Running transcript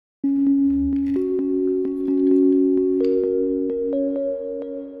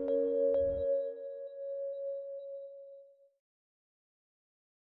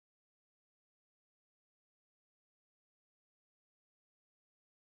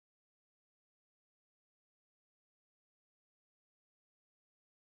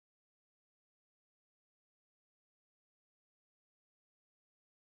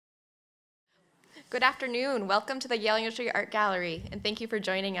Good afternoon. Welcome to the Yale University Art Gallery, and thank you for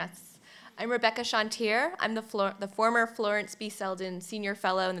joining us. I'm Rebecca Chantier. I'm the former Florence B. Selden Senior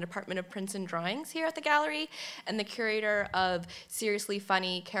Fellow in the Department of Prints and Drawings here at the gallery, and the curator of Seriously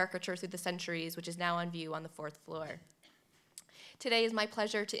Funny, Caricature Through the Centuries, which is now on view on the 4th floor. Today is my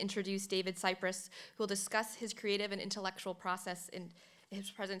pleasure to introduce David Sipress, who will discuss his creative and intellectual process in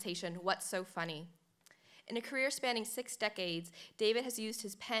his presentation, What's So Funny? In a career spanning 6 decades, David has used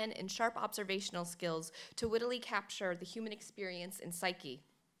his pen and sharp observational skills to wittily capture the human experience and psyche,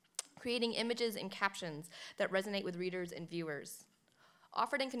 creating images and captions that resonate with readers and viewers.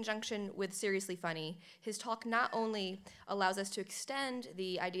 Offered in conjunction with Seriously Funny, his talk not only allows us to extend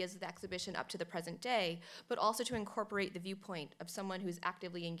the ideas of the exhibition up to the present day, but also to incorporate the viewpoint of someone who's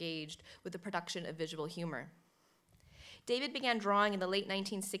actively engaged with the production of visual humor. David began drawing in the late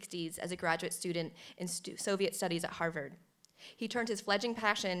 1960s as a graduate student in Soviet studies at Harvard. He turned his fledgling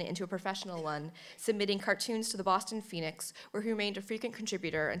passion into a professional one, submitting cartoons to the Boston Phoenix, where he remained a frequent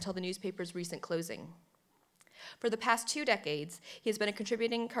contributor until the newspaper's recent closing. For the past 2 decades, he has been a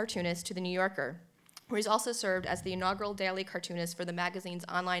contributing cartoonist to The New Yorker, where he's also served as the inaugural daily cartoonist for the magazine's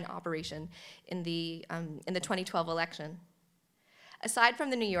online operation in the 2012 election. Aside from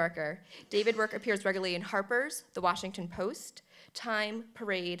The New Yorker, David's work appears regularly in Harper's, The Washington Post, Time,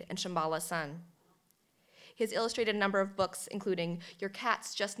 Parade, and Shambhala Sun. He has illustrated a number of books, including Your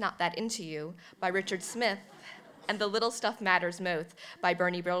Cat's Just Not That Into You by Richard Smith and The Little Stuff Matters Most by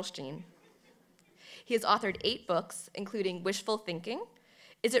Bernie Brillstein. He has authored 8 books, including Wishful Thinking,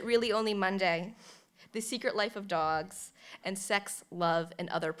 Is It Really Only Monday?, The Secret Life of Dogs, and Sex, Love, and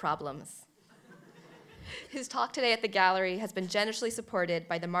Other Problems. His talk today at the gallery has been generously supported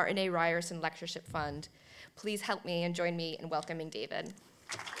by the Martin A. Ryerson Lectureship Fund. Please help me and join me in welcoming David.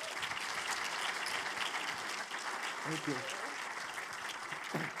 Thank you.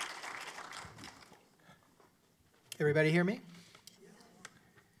 Everybody hear me?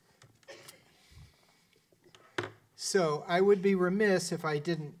 So I would be remiss if I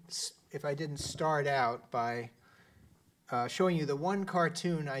didn't start out by showing you the one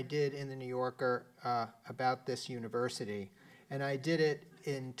cartoon I did in The New Yorker about this university. And I did it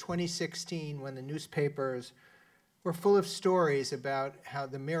in 2016 when the newspapers were full of stories about how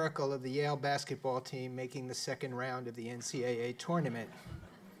the miracle of the Yale basketball team making the second round of the NCAA tournament.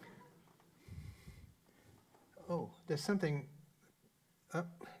 Oh, there's something,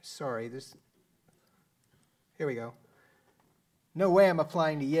 sorry, here we go. No way I'm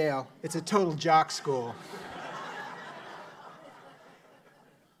applying to Yale. It's a total jock school.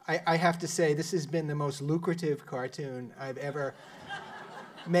 I have to say, this has been the most lucrative cartoon I've ever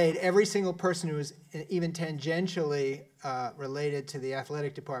made. Every single person who is even tangentially related to the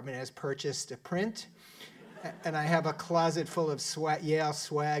athletic department has purchased a print. And I have a closet full of Yale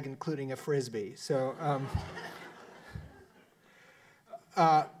swag, including a Frisbee. So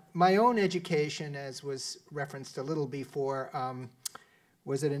my own education, as was referenced a little before,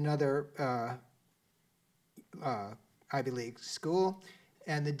 was at another Ivy League school.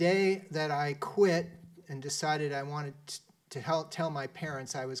 And the day that I quit and decided I wanted to tell my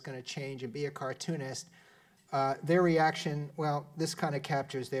parents I was going to change and be a cartoonist, their reaction, well, this kind of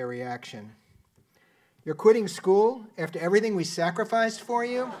captures their reaction. You're quitting school after everything we sacrificed for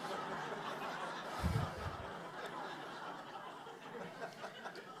you?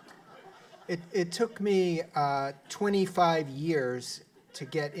 It took me 25 years to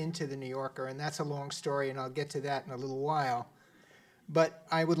get into The New Yorker, and that's a long story, and I'll get to that in a little while. But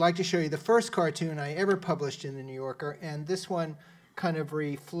I would like to show you the first cartoon I ever published in The New Yorker, and this one kind of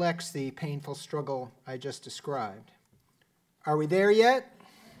reflects the painful struggle I just described. Are we there yet?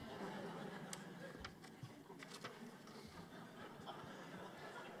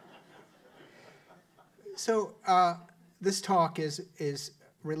 So this talk is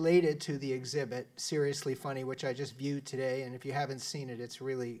related to the exhibit, Seriously Funny, which I just viewed today, and if you haven't seen it, it's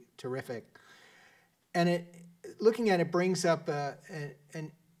really terrific. And looking at it brings up a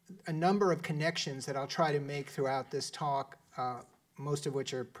number of connections that I'll try to make throughout this talk, most of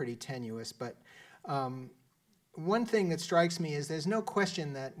which are pretty tenuous. But one thing that strikes me is there's no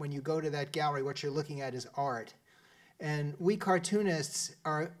question that when you go to that gallery, what you're looking at is art. And we cartoonists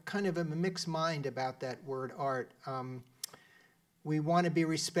are kind of of a mixed mind about that word art. We want to be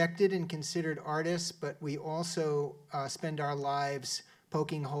respected and considered artists, but we also spend our lives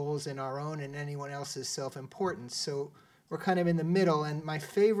poking holes in our own and anyone else's self-importance. So we're kind of in the middle, and my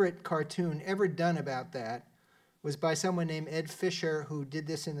favorite cartoon ever done about that was by someone named Ed Fisher, who did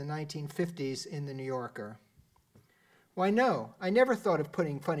this in the 1950s in The New Yorker. Why, no, I never thought of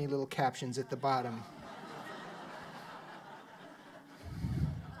putting funny little captions at the bottom.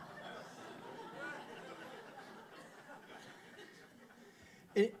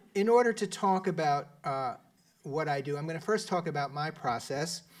 In order to talk about what I do, I'm going to first talk about my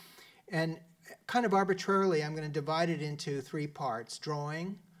process. And kind of arbitrarily, I'm going to divide it into three parts: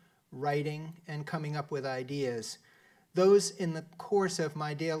 drawing, writing, and coming up with ideas. Those in the course of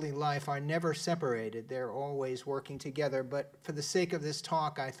my daily life are never separated. They're always working together. But for the sake of this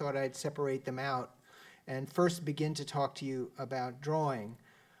talk, I thought I'd separate them out and first begin to talk to you about drawing.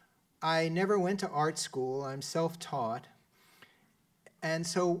 I never went to art school. I'm self-taught. And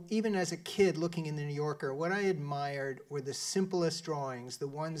so even as a kid looking in the New Yorker, what I admired were the simplest drawings, the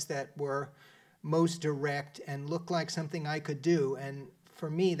ones that were most direct and looked like something I could do. And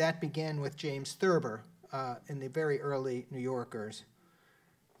for me, that began with James Thurber in the very early New Yorkers.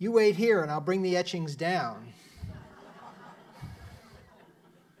 You wait here and I'll bring the etchings down.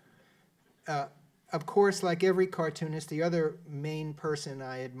 Of course, like every cartoonist, the other main person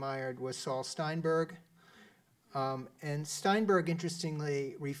I admired was Saul Steinberg. And Steinberg,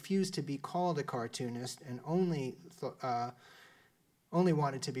 interestingly, refused to be called a cartoonist and only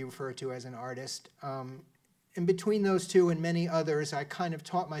wanted to be referred to as an artist. And between those two and many others, I kind of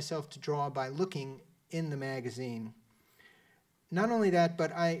taught myself to draw by looking in the magazine. Not only that,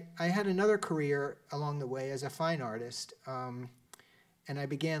 but I had another career along the way as a fine artist. And I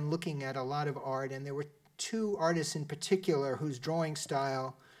began looking at a lot of art, and there were two artists in particular whose drawing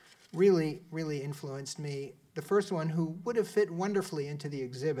style really, really influenced me. The first one, who would have fit wonderfully into the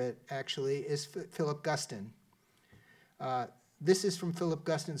exhibit, actually, is Philip Guston. This is from Philip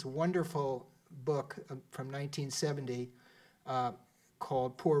Guston's wonderful book from 1970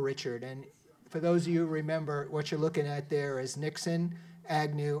 called Poor Richard. And for those of you who remember, what you're looking at there is Nixon,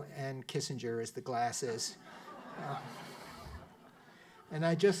 Agnew, and Kissinger as the glasses. And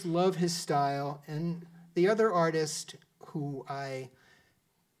I just love his style. And the other artist who I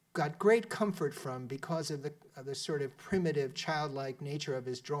got great comfort from because of the sort of primitive, childlike nature of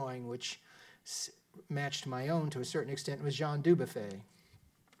his drawing, which matched my own to a certain extent, was Jean Dubuffet.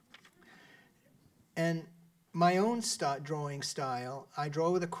 And my own drawing style, I draw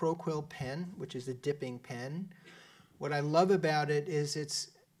with a Croquill pen, which is a dipping pen. What I love about it is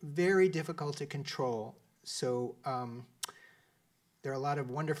it's very difficult to control. So there are a lot of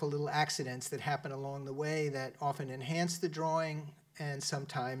wonderful little accidents that happen along the way that often enhance the drawing, and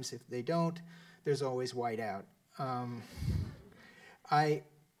sometimes, if they don't, there's always whiteout. I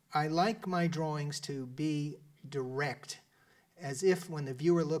like my drawings to be direct, as if when the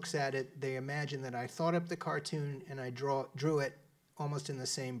viewer looks at it, they imagine that I thought up the cartoon and I drew it almost in the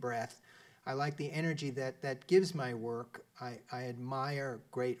same breath. I like the energy that gives my work. I admire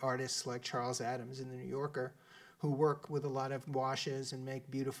great artists like Charles Adams in The New Yorker, who work with a lot of washes and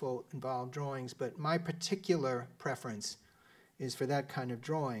make beautiful, involved drawings, but my particular preference is for that kind of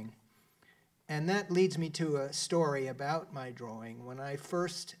drawing. And that leads me to a story about my drawing. When I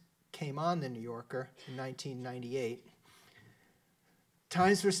first came on The New Yorker in 1998,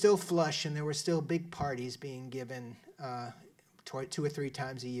 times were still flush and there were still big parties being given 2 or 3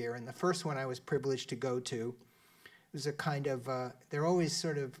 times a year. And the first one I was privileged to go to was a kind of, they're always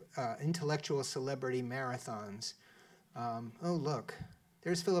sort of intellectual celebrity marathons. Oh, look,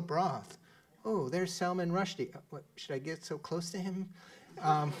 there's Philip Roth. Oh, there's Salman Rushdie. What, should I get so close to him?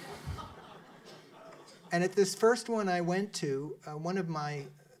 And at this first one I went to, one of my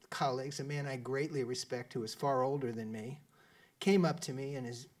colleagues, a man I greatly respect who is far older than me, came up to me and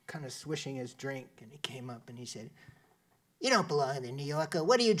is kind of swishing his drink, and he came up and he said, "You don't belong in the New Yorker.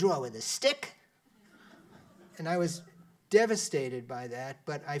 What do you draw with, a stick?" And I was devastated by that,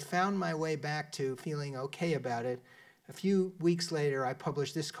 but I found my way back to feeling okay about it. A few weeks later, I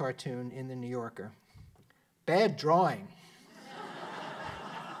published this cartoon in The New Yorker. Bad drawing.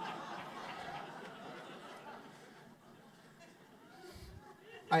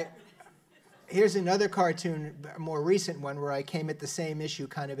 Here's another cartoon, a more recent one, where I came at the same issue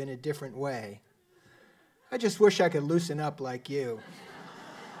kind of in a different way. I just wish I could loosen up like you.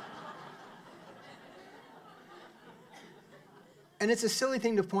 And it's a silly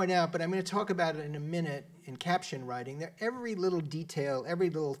thing to point out, but I'm going to talk about it in a minute in caption writing. Every little detail, every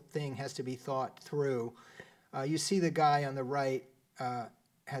little thing has to be thought through. You see the guy on the right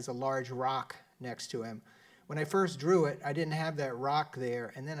has a large rock next to him. When I first drew it, I didn't have that rock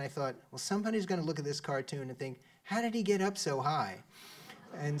there, and then I thought, well, somebody's going to look at this cartoon and think, how did he get up so high?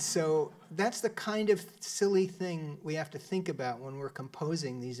 And so that's the kind of silly thing we have to think about when we're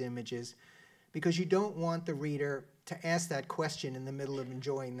composing these images, because you don't want the reader to ask that question in the middle of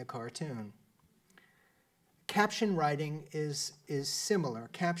enjoying the cartoon. Caption writing is similar.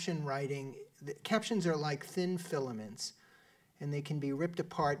 Captions are like thin filaments. and they can be ripped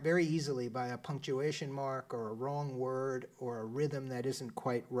apart very easily by a punctuation mark or a wrong word or a rhythm that isn't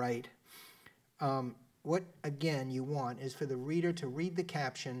quite right. What, again, you want is for the reader to read the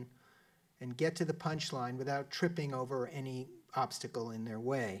caption and get to the punchline without tripping over any obstacle in their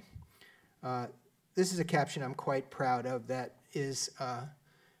way. This is a caption I'm quite proud of that is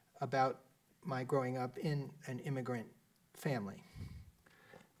about my growing up in an immigrant family.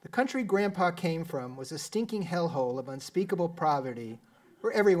 The country Grandpa came from was a stinking hellhole of unspeakable poverty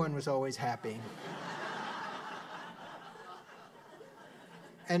where everyone was always happy.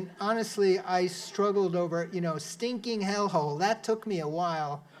 And honestly, I struggled over, stinking hellhole. That took me a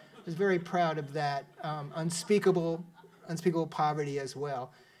while. I was very proud of that. Unspeakable poverty as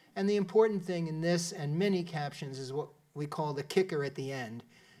well. And the important thing in this and many captions is what we call the kicker at the end.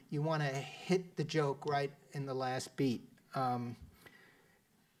 You want to hit the joke right in the last beat.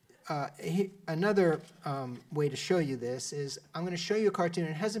 Another way to show you this is I'm going to show you a cartoon.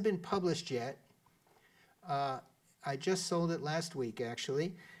 It hasn't been published yet. I just sold it last week,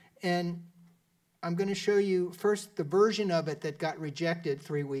 actually. And I'm going to show you first the version of it that got rejected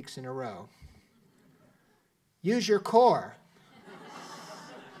 3 weeks in a row. Use your core.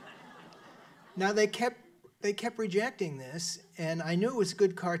 Now, they kept rejecting this, and I knew it was a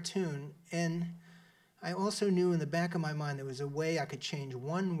good cartoon, and I also knew in the back of my mind there was a way I could change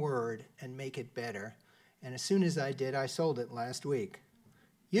one word and make it better. And as soon as I did, I sold it last week.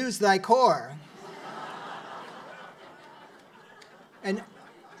 Use thy core. And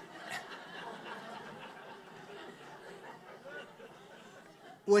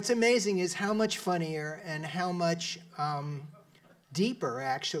what's amazing is how much funnier and how much deeper,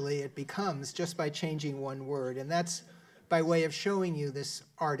 actually, it becomes just by changing one word. And that's by way of showing you this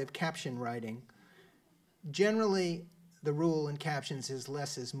art of caption writing. Generally, the rule in captions is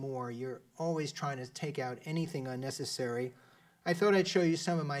less is more. You're always trying to take out anything unnecessary. I thought I'd show you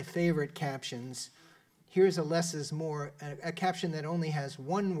some of my favorite captions. Here's a less is more, a caption that only has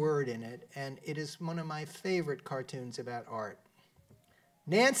one word in it, and it is one of my favorite cartoons about art.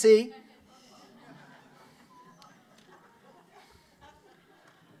 Nancy!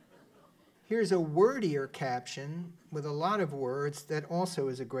 Here's a wordier caption with a lot of words that also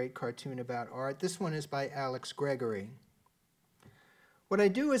is a great cartoon about art. This one is by Alex Gregory. What I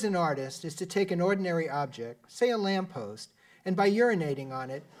do as an artist is to take an ordinary object, say a lamppost, and by urinating on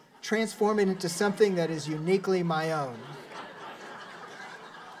it, transform it into something that is uniquely my own.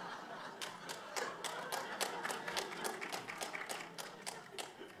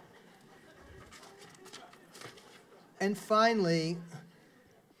 And finally,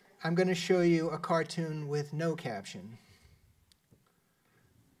 I'm going to show you a cartoon with no caption.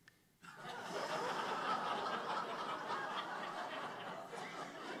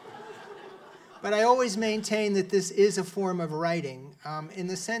 But I always maintain that this is a form of writing, in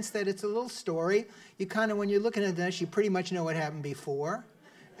the sense that it's a little story. You kind of, when you're looking at this, you pretty much know what happened before,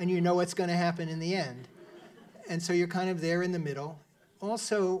 and you know what's going to happen in the end. And so you're kind of there in the middle.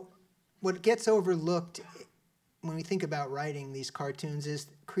 Also, what gets overlooked when we think about writing these cartoons is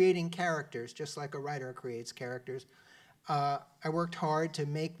creating characters, just like a writer creates characters. I worked hard to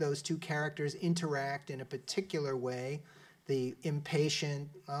make those two characters interact in a particular way. The impatient,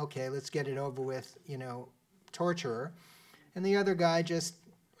 okay, let's get it over with, torturer. And the other guy just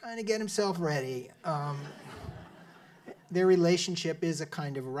trying to get himself ready. Their relationship is a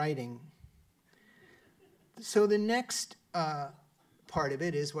kind of writing. So the next part of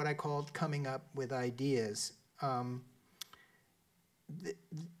it is what I called coming up with ideas.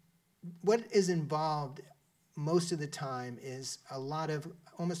 What is involved most of the time is a lot of,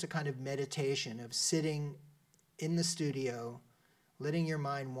 almost a kind of meditation of sitting in the studio, letting your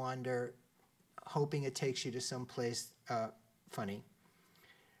mind wander, hoping it takes you to some place funny.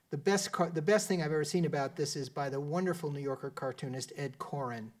 The best thing I've ever seen about this is by the wonderful New Yorker cartoonist Ed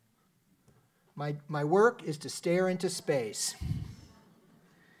Koren. My work is to stare into space.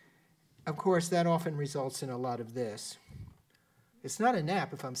 Of course, that often results in a lot of this. It's not a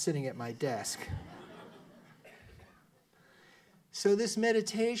nap if I'm sitting at my desk. So this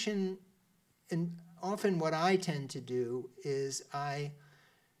meditation, and often what I tend to do is I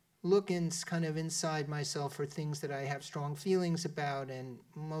look kind of inside myself for things that I have strong feelings about, and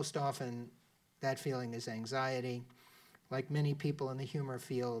most often that feeling is anxiety. Like many people in the humor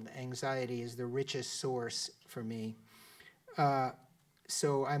field, anxiety is the richest source for me.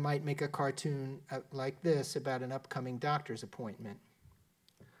 So I might make a cartoon like this about an upcoming doctor's appointment.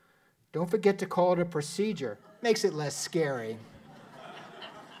 Don't forget to call it a procedure. Makes it less scary.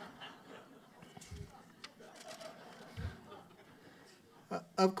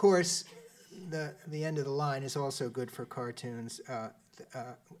 Of course, the end of the line is also good for cartoons,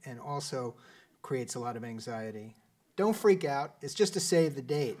 and also creates a lot of anxiety. Don't freak out. It's just to save the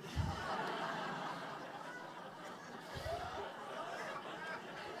date.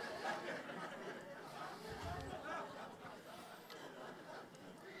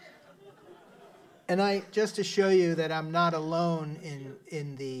 And just to show you that I'm not alone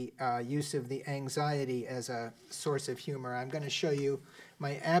in the use of the anxiety as a source of humor, I'm going to show you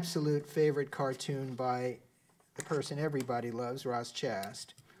my absolute favorite cartoon by the person everybody loves, Ross Chast.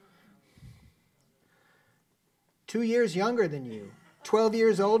 2 years younger than you, 12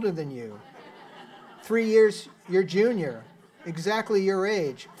 years older than you, 3 years your junior, exactly your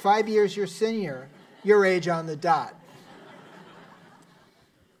age, 5 years your senior, your age on the dot.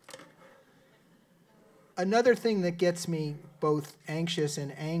 Another thing that gets me both anxious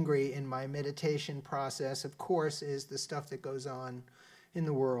and angry in my meditation process, of course, is the stuff that goes on in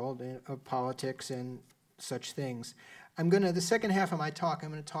the world of politics and such things. The second half of my talk,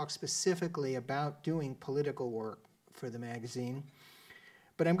 I'm going to talk specifically about doing political work for the magazine.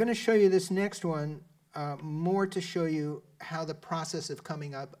 But I'm going to show you this next one more to show you how the process of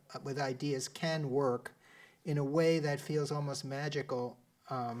coming up with ideas can work in a way that feels almost magical,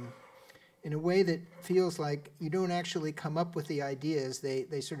 in a way that feels like you don't actually come up with the ideas,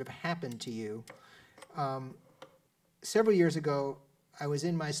 they sort of happen to you. Several years ago, I was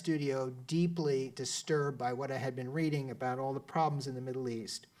in my studio deeply disturbed by what I had been reading about all the problems in the Middle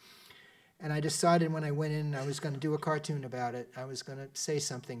East. And I decided when I went in I was going to do a cartoon about it. I was going to say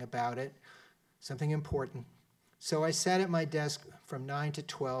something about it, something important. So I sat at my desk from 9 to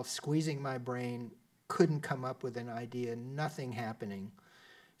 12, squeezing my brain, couldn't come up with an idea, nothing happening.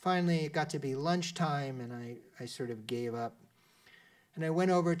 Finally, it got to be lunchtime, and I sort of gave up. And I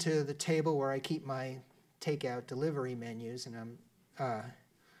went over to the table where I keep my takeout delivery menus, and I'm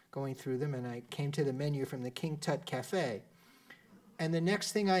going through them, and I came to the menu from the King Tut Cafe. And the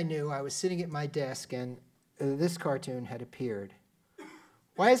next thing I knew, I was sitting at my desk, and this cartoon had appeared.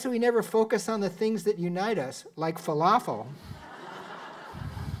 Why is it we never focus on the things that unite us, like falafel?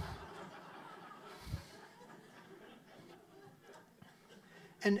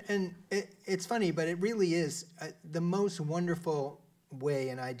 And it's funny, but it really is the most wonderful way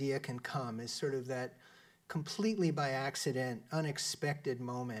an idea can come is sort of that completely by accident, unexpected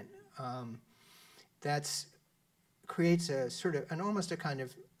moment that's creates a sort of almost a kind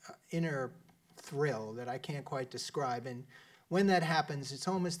of inner thrill that I can't quite describe. And when that happens, it's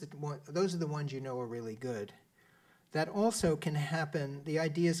almost those are the ones you know are really good. That also can happen. The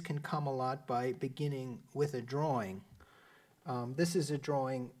ideas can come a lot by beginning with a drawing. This is a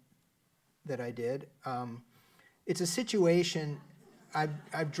drawing that I did. It's a situation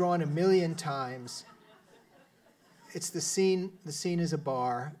I've drawn a million times. It's the scene. The scene is a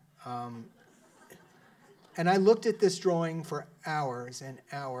bar. And I looked at this drawing for hours and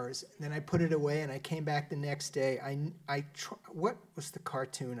hours. And then I put it away, and I came back the next day. What was the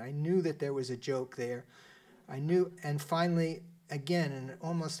cartoon? I knew that there was a joke there. I knew, and finally, again, in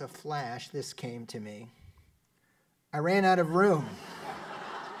almost a flash, this came to me. I ran out of room.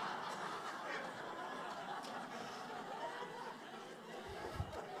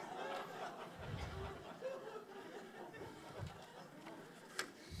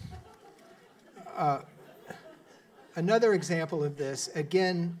 Another example of this,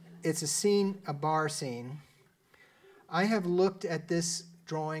 again, it's a scene, a bar scene. I have looked at this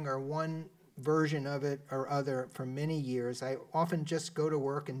drawing or one version of it or other for many years. I often just go to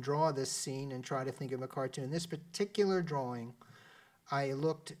work and draw this scene and try to think of a cartoon. This particular drawing, I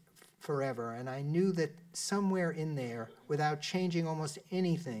looked forever, and I knew that somewhere in there, without changing almost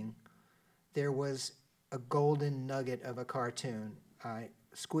anything, there was a golden nugget of a cartoon. I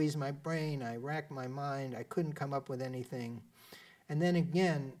squeezed my brain, I racked my mind, I couldn't come up with anything. And then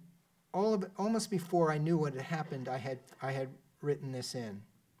again, almost before I knew what had happened, I had written this in.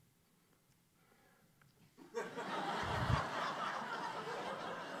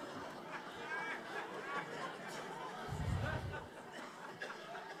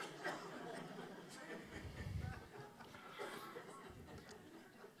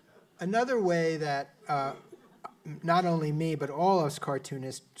 Another way that not only me, but all us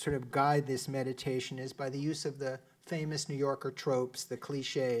cartoonists sort of guide this meditation is by the use of the famous New Yorker tropes, the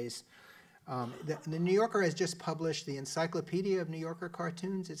cliches. The New Yorker has just published the Encyclopedia of New Yorker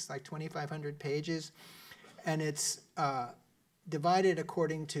Cartoons. It's like 2,500 pages, and it's divided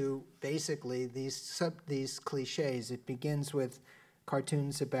according to basically these cliches. It begins with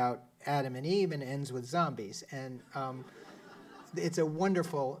cartoons about Adam and Eve and ends with zombies. And it's a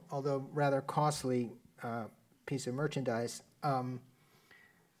wonderful, although rather costly, piece of merchandise.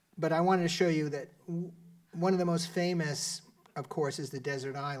 but I wanted to show you that one of the most famous, of course, is the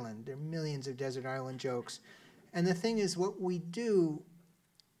desert island. There are millions of desert island jokes. And the thing is, what we do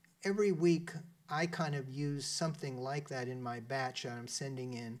every week, I kind of use something like that in my batch that I'm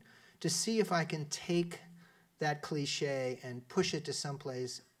sending in to see if I can take that cliche and push it to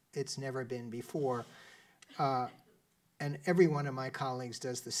someplace it's never been before. And every one of my colleagues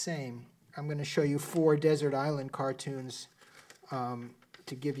does the same. I'm going to show you 4 desert island cartoons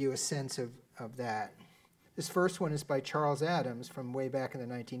to give you a sense of that. This first one is by Charles Addams from way back in the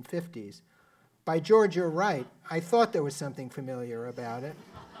 1950s. By George, you're right. I thought there was something familiar about it.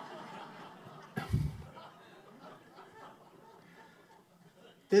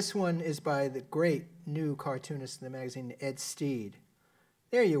 This one is by the great new cartoonist in the magazine, Ed Steed.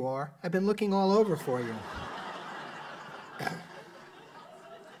 There you are. I've been looking all over for you.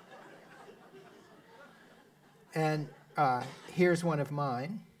 And here's one of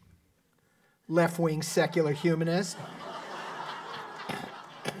mine. Left-wing secular humanist.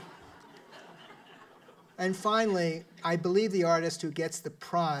 And finally, I believe the artist who gets the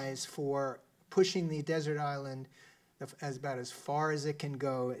prize for pushing the desert island about as far as it can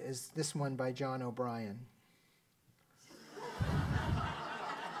go is this one by John O'Brien.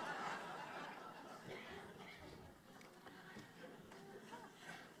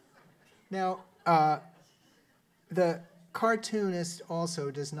 Now, the cartoonist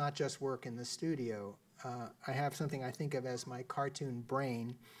also does not just work in the studio. I have something I think of as my cartoon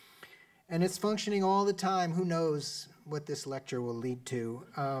brain, and it's functioning all the time. Who knows what this lecture will lead to?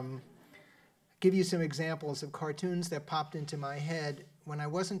 Give you some examples of cartoons that popped into my head when I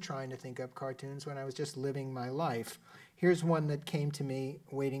wasn't trying to think up cartoons, when I was just living my life. Here's one that came to me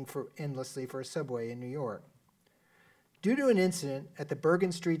waiting endlessly for a subway in New York. Due to an incident at the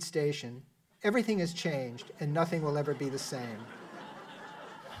Bergen Street station, everything has changed and nothing will ever be the same.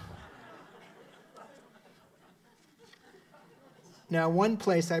 Now, one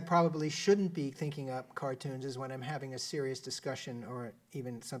place I probably shouldn't be thinking up cartoons is when I'm having a serious discussion or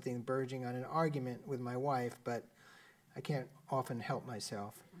even something verging on an argument with my wife, but I can't often help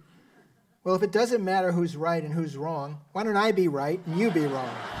myself. Well, if it doesn't matter who's right and who's wrong, why don't I be right and you be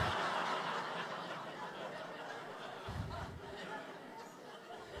wrong?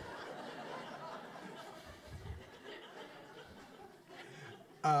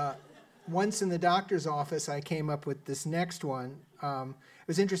 Once in the doctor's office, I came up with this next one. It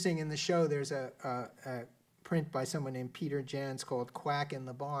was interesting. In the show, there's a print by someone named Peter Jans called Quack in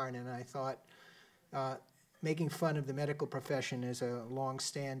the Barn, and I thought making fun of the medical profession is a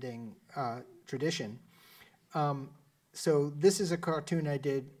long-standing tradition. So this is a cartoon I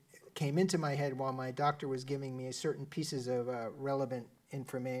did, came into my head while my doctor was giving me certain pieces of relevant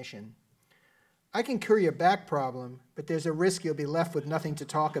information. I can cure your back problem, but there's a risk you'll be left with nothing to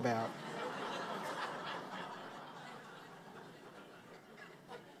talk about.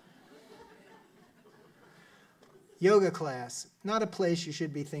 Yoga class, not a place you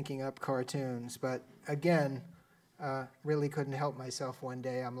should be thinking up cartoons, but again, really couldn't help myself one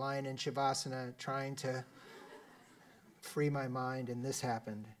day. I'm lying in Shavasana trying to free my mind, and this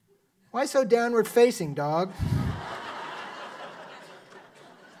happened. Why so downward facing, dog?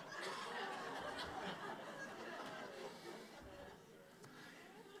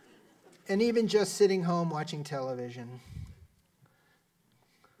 And even just sitting home watching television.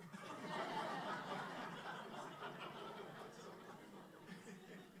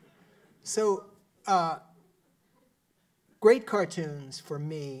 So, great cartoons, for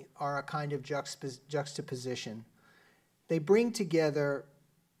me, are a kind of juxtaposition. They bring together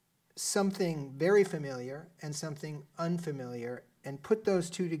something very familiar and something unfamiliar and put those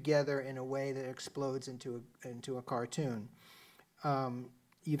two together in a way that explodes into a cartoon.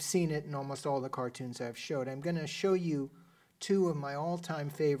 You've seen it in almost all the cartoons I've showed. I'm going to show you 2 of my all-time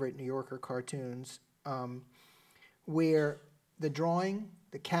favorite New Yorker cartoons where the drawing,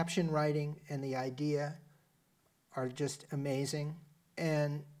 the caption writing, and the idea are just amazing.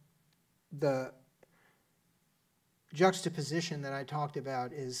 And the juxtaposition that I talked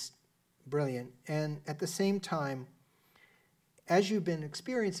about is brilliant. And at the same time, as you've been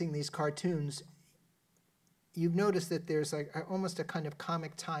experiencing these cartoons, you've noticed that there's like almost a kind of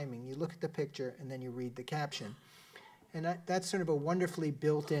comic timing. You look at the picture and then you read the caption. And that's sort of a wonderfully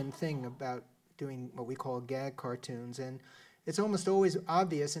built-in thing about doing what we call gag cartoons. And it's almost always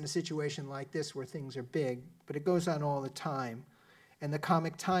obvious in a situation like this where things are big, but it goes on all the time. And the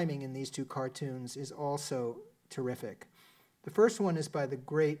comic timing in these 2 cartoons is also terrific. The first one is by the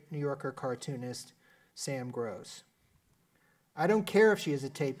great New Yorker cartoonist, Sam Gross. I don't care if she is a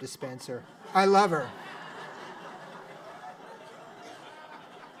tape dispenser. I love her.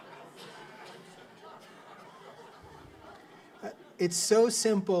 it's so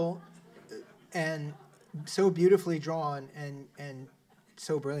simple and so beautifully drawn and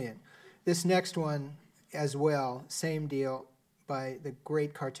so brilliant. This next one as well, same deal, by the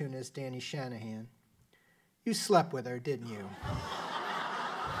great cartoonist Danny Shanahan. You slept with her, didn't you?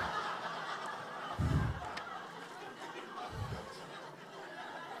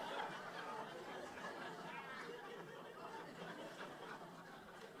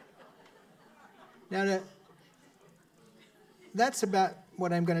 Now, that's about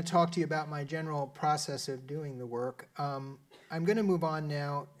what I'm going to talk to you about, my general process of doing the work. I'm going to move on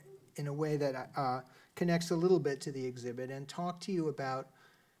now in a way that connects a little bit to the exhibit and talk to you about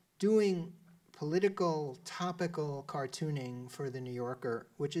doing political, topical cartooning for The New Yorker,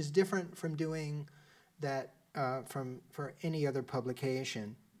 which is different from doing that for any other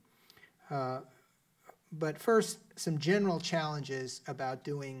publication. But first, some general challenges about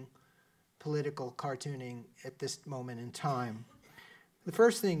doing political cartooning at this moment in time. The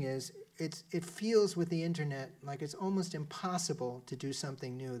first thing is, it feels with the internet like it's almost impossible to do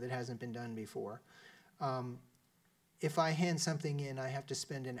something new that hasn't been done before. If I hand something in, I have to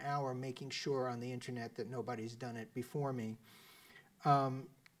spend an hour making sure on the internet that nobody's done it before me.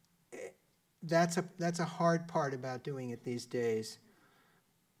 That's a hard part about doing it these days.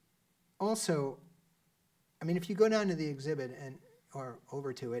 Also, I mean, if you go down to the exhibit or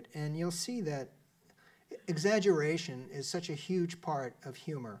over to it, and you'll see that exaggeration is such a huge part of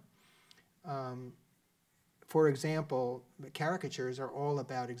humor. For example, caricatures are all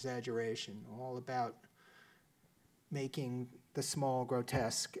about exaggeration, all about making the small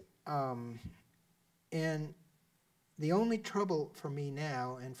grotesque. And the only trouble for me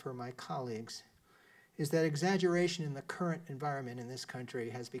now and for my colleagues is that exaggeration in the current environment in this country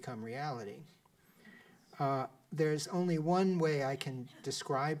has become reality. There's only one way I can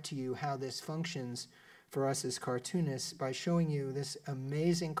describe to you how this functions for us as cartoonists by showing you this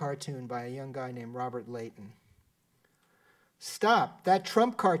amazing cartoon by a young guy named Robert Layton. Stop! That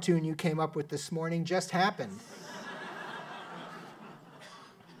Trump cartoon you came up with this morning just happened.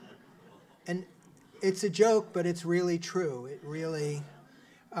 And it's a joke, but it's really true. It really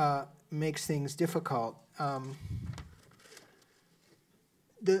makes things difficult. I'm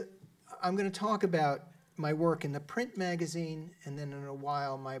going to talk about my work in the print magazine, and then in a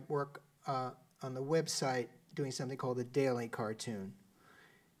while my work on the website doing something called the Daily Cartoon.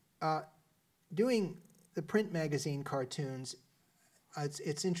 Doing the print magazine cartoons,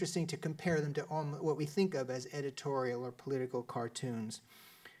 it's interesting to compare them to what we think of as editorial or political cartoons.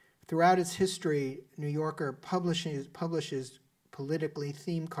 Throughout its history, New Yorker publishes politically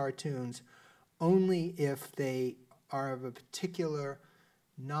themed cartoons only if they are of a particular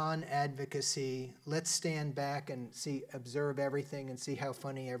non-advocacy, let's stand back and observe everything and see how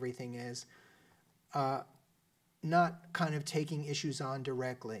funny everything is, not kind of taking issues on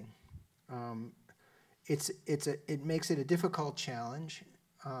directly. It makes it a difficult challenge,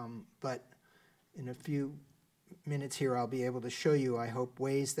 but in a few minutes here I'll be able to show you, I hope,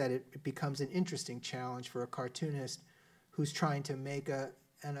 ways that it becomes an interesting challenge for a cartoonist who's trying to make a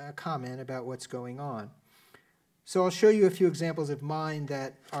comment about what's going on. So I'll show you a few examples of mine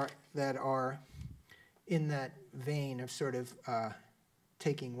that are in that vein of sort of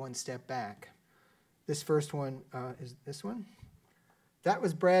taking one step back. This first one is this one. That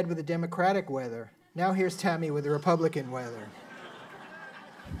was Brad with the Democratic weather. Now here's Tammy with the Republican weather.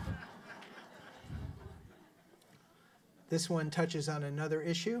 This one touches on another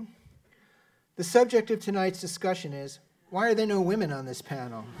issue. The subject of tonight's discussion is, why are there no women on this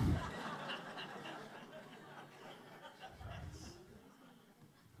panel?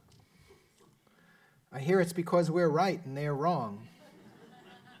 I hear it's because we're right and they're wrong.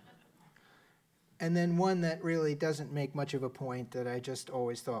 And then one that really doesn't make much of a point that I just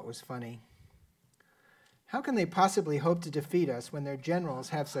always thought was funny. How can they possibly hope to defeat us when their generals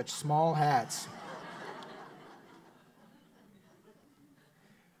have such small hats?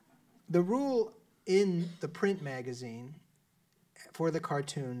 The rule in the print magazine for the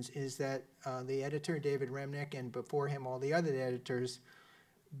cartoons is that the editor, David Remnick, and before him all the other editors,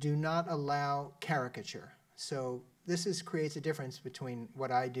 do not allow caricature. So this creates a difference between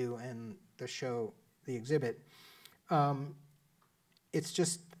what I do and the show, the exhibit. It's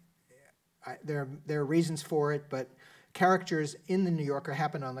just, there are reasons for it, but characters in the New Yorker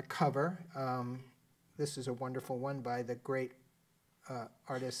happen on the cover. This is a wonderful one by the great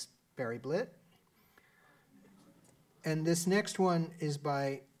artist Barry Blitt. And this next one is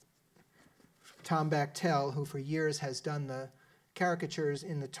by Tom Bachtel, who for years has done the caricatures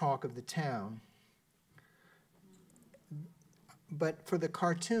in the Talk of the Town. But for the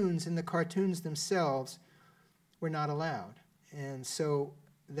cartoons, in the cartoons themselves, we're not allowed. And so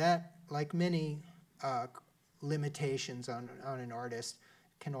that, like many limitations on an artist,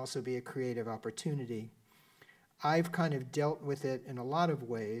 can also be a creative opportunity. I've kind of dealt with it in a lot of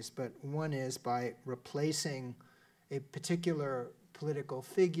ways, but one is by replacing a particular political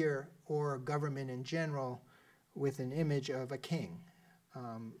figure or government in general with an image of a king.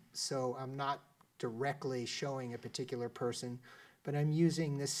 So I'm not directly showing a particular person, but I'm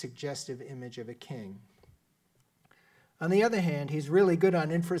using this suggestive image of a king. On the other hand, he's really good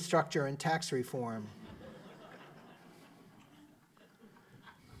on infrastructure and tax reform.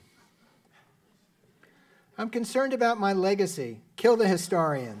 I'm concerned about my legacy. Kill the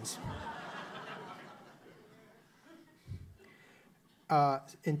historians.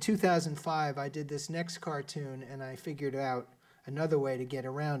 In 2005, I did this next cartoon, and I figured out another way to get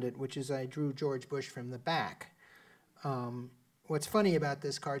around it, which is I drew George Bush from the back. What's funny about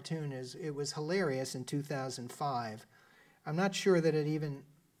this cartoon is it was hilarious in 2005. I'm not sure that it even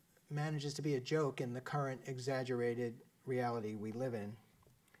manages to be a joke in the current exaggerated reality we live in.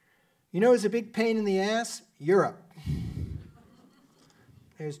 You know who's a big pain in the ass? Europe.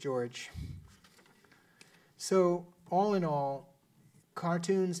 There's George. So all in all,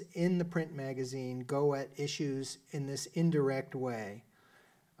 cartoons in the print magazine go at issues in this indirect way.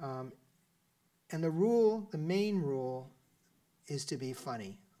 And the main rule, is to be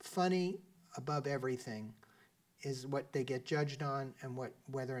funny. Funny above everything is what they get judged on and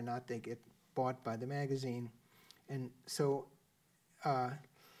whether or not they get bought by the magazine. And so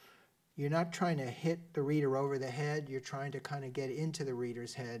you're not trying to hit the reader over the head, you're trying to kind of get into the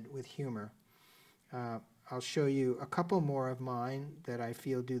reader's head with humor. I'll show you a couple more of mine that I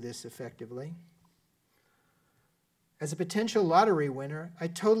feel do this effectively. As a potential lottery winner, I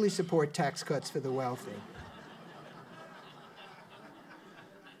totally support tax cuts for the wealthy.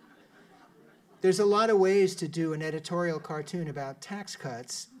 There's a lot of ways to do an editorial cartoon about tax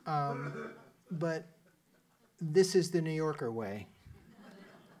cuts, but this is the New Yorker way.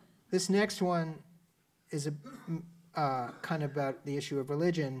 This next one is kind of about the issue of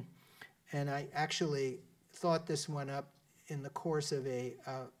religion, and I actually thought this one up in the course of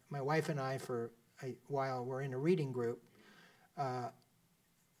my wife and I, for a while, were in a reading group.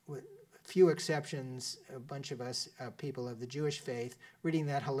 With few exceptions, a bunch of us, people of the Jewish faith, reading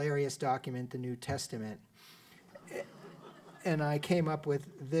that hilarious document, the New Testament. And I came up with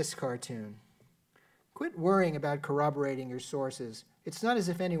this cartoon. Quit worrying about corroborating your sources. It's not as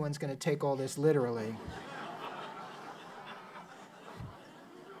if anyone's going to take all this literally.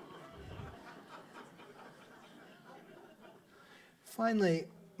 Finally,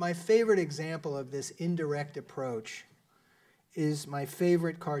 my favorite example of this indirect approach is my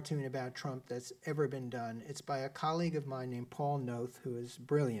favorite cartoon about Trump that's ever been done. It's by a colleague of mine named Paul Noth, who is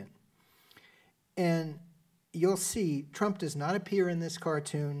brilliant. And you'll see Trump does not appear in this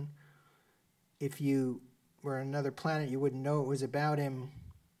cartoon. If you were on another planet, you wouldn't know it was about him.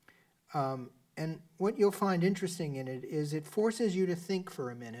 And what you'll find interesting in it is it forces you to think for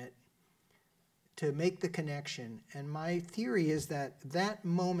a minute, to make the connection. And my theory is that that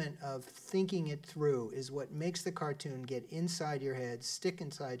moment of thinking it through is what makes the cartoon get inside your head, stick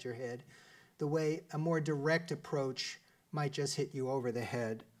inside your head, the way a more direct approach might just hit you over the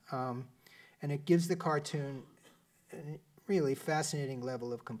head. And it gives the cartoon a really fascinating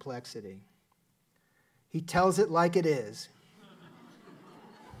level of complexity. He tells it like it is.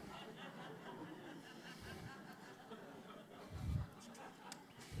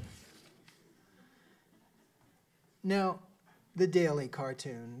 Now, the daily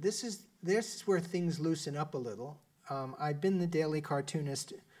cartoon. This is where things loosen up a little. I've been the daily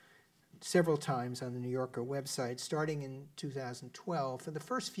cartoonist several times on the New Yorker website, starting in 2012. For the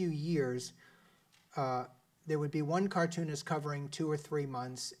first few years, there would be one cartoonist covering 2 or 3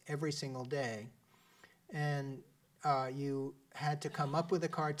 months every single day. And you had to come up with a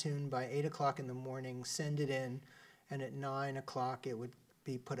cartoon by 8 o'clock in the morning, send it in, and at 9 o'clock it would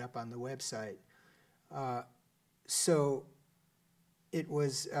be put up on the website. So it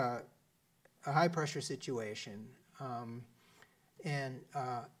was a high-pressure situation, and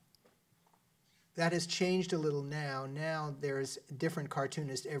that has changed a little now. Now there's a different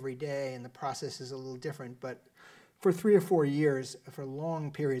cartoonist every day, and the process is a little different, but for 3 or 4 years, for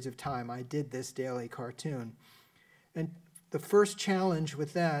long periods of time, I did this daily cartoon. And the first challenge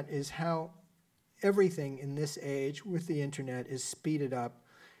with that is how everything in this age with the internet is speeded up,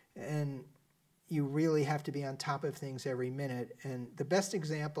 and you really have to be on top of things every minute. And the best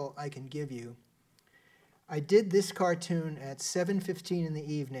example I can give you, I did this cartoon at 7:15 in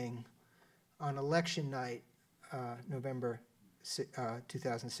the evening on election night, November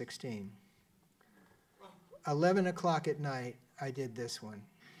 2016. 11 o'clock at night, I did this one.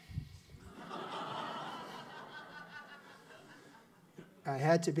 I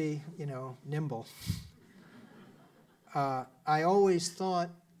had to be, nimble. I always thought,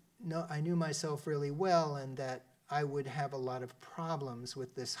 I knew myself really well, and that I would have a lot of problems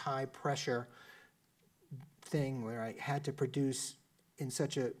with this high pressure thing where I had to produce in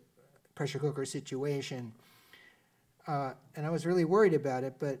such a pressure cooker situation. And I was really worried about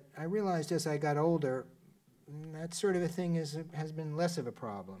it, but I realized as I got older, that sort of a thing has been less of a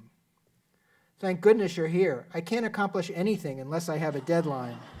problem. Thank goodness you're here. I can't accomplish anything unless I have a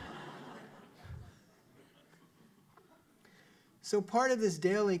deadline. So part of this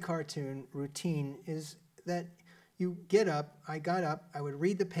daily cartoon routine is that you get up, I got up, I would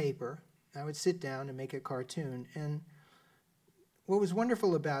read the paper, I would sit down and make a cartoon. And what was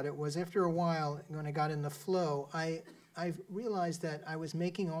wonderful about it was after a while, when I got in the flow, I realized that I was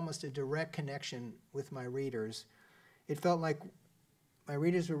making almost a direct connection with my readers. It felt like my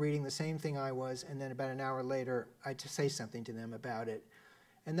readers were reading the same thing I was, and then about an hour later, I'd say something to them about it.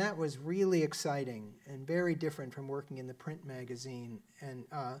 And that was really exciting and very different from working in the print magazine, and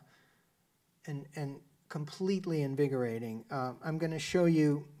completely invigorating. I'm going to show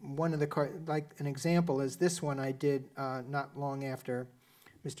you one of the, like an example is this one I did not long after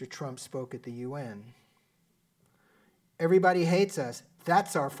Mr. Trump spoke at the UN. Everybody hates us.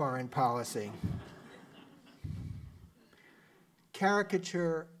 That's our foreign policy.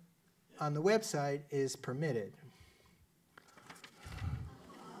 Caricature on the website is permitted.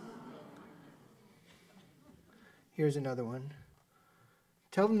 Here's another one.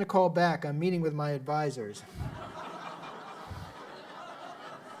 Tell them to call back. I'm meeting with my advisors.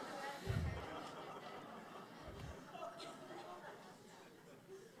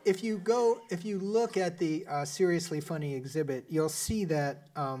 If you look at the Seriously Funny exhibit, you'll see that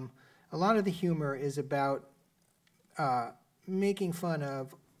a lot of the humor is about making fun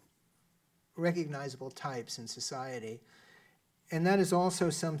of recognizable types in society. And that is also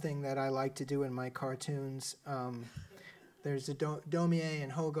something that I like to do in my cartoons. There's the Daumier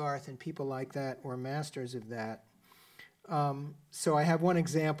and Hogarth and people like that were masters of that. So I have one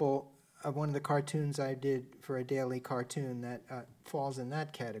example of one of the cartoons I did for a daily cartoon that falls in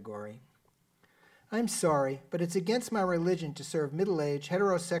that category. I'm sorry, but it's against my religion to serve middle-aged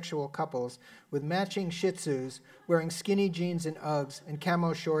heterosexual couples with matching Shih Tzus wearing skinny jeans and Uggs and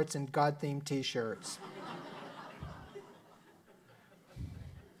camo shorts and God-themed T-shirts.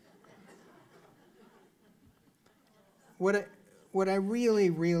 What I really,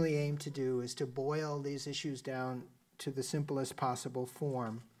 really aim to do is to boil these issues down to the simplest possible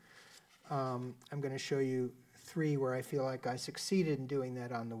form. I'm going to show you 3 where I feel like I succeeded in doing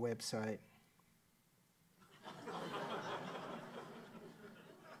that on the website.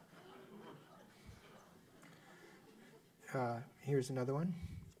 Here's another one.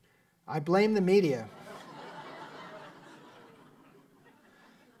 I blame the media.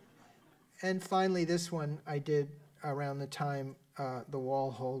 And finally, this one I did around the time the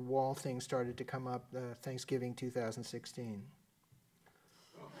wall thing started to come up, Thanksgiving 2016.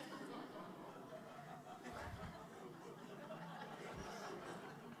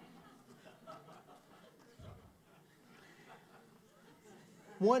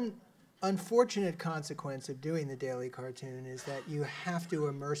 One unfortunate consequence of doing the daily cartoon is that you have to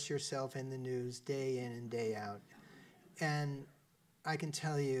immerse yourself in the news day in and day out. And I can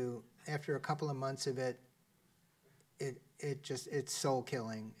tell you, after a couple of months of it, it's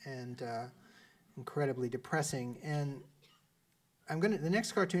soul-killing and incredibly depressing. And the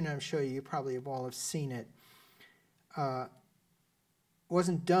next cartoon I'm showing you, you probably have all seen it.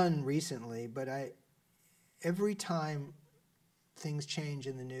 Wasn't done recently, but every time things change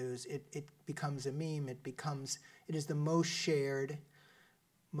in the news, it becomes a meme. It is the most shared,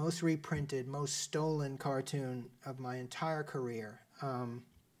 most reprinted, most stolen cartoon of my entire career.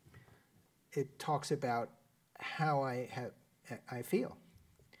 It talks about how I feel.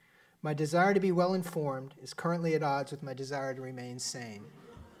 My desire to be well informed is currently at odds with my desire to remain sane.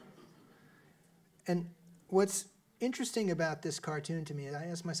 And what's interesting about this cartoon to me is I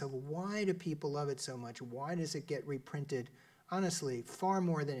ask myself, why do people love it so much? Why does it get reprinted, honestly, far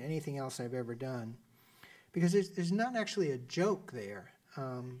more than anything else I've ever done? Because there's not actually a joke there.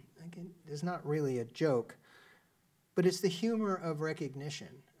 There's not really a joke, but it's the humor of recognition.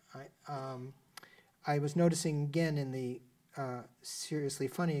 I was noticing again in the Seriously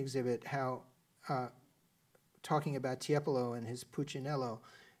Funny exhibit how, talking about Tiepolo and his Puccinello,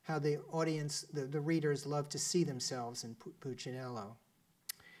 how the audience, the readers love to see themselves in Puccinello.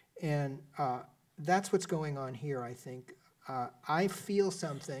 And that's what's going on here, I think. I feel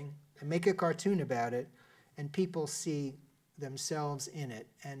something, I make a cartoon about it, and people see themselves in it,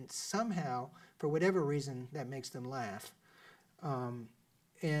 and somehow, for whatever reason, that makes them laugh.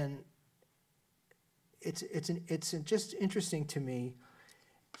 And it's just interesting to me.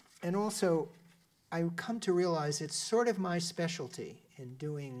 And also, I come to realize it's sort of my specialty in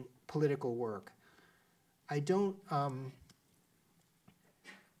doing political work. I don't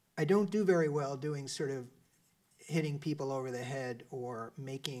do very well doing sort of hitting people over the head or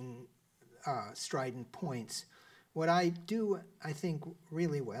making strident points. What I do, I think,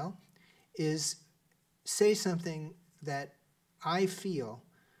 really well is say something that I feel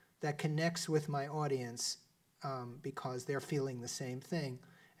that connects with my audience because they're feeling the same thing.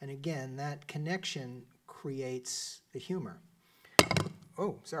 And again, that connection creates the humor.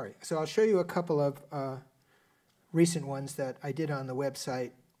 Oh, sorry. So I'll show you a couple of recent ones that I did on the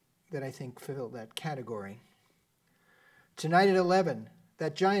website that I think fill that category. Tonight at 11,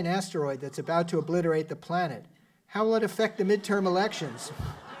 that giant asteroid that's about to obliterate the planet. How will it affect the midterm elections?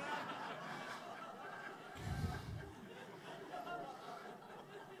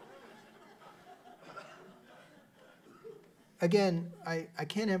 Again, I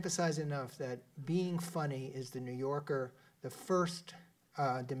can't emphasize enough that being funny is the New Yorker, the first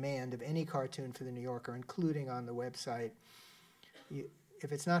demand of any cartoon for the New Yorker, including on the website.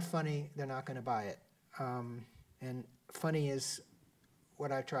 If it's not funny, they're not going to buy it. And funny is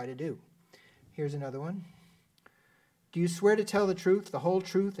what I try to do. Here's another one. Do you swear to tell the truth, the whole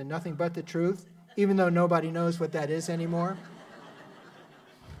truth, and nothing but the truth, even though nobody knows what that is anymore?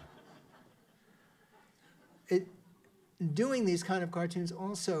 Doing these kind of cartoons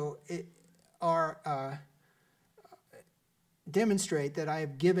also demonstrate that I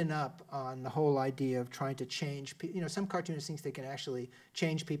have given up on the whole idea of trying to change people. Some cartoonists think they can actually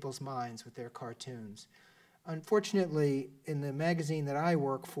change people's minds with their cartoons. Unfortunately, in the magazine that I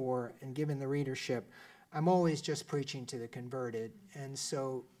work for and given the readership, I'm always just preaching to the converted. And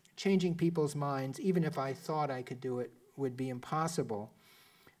so changing people's minds, even if I thought I could do it, would be impossible.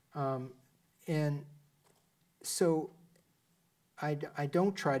 And so I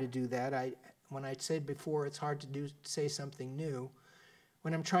don't try to do that. When I said before it's hard to say something new,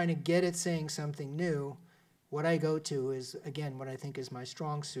 when I'm trying to get at saying something new, what I go to is, again, what I think is my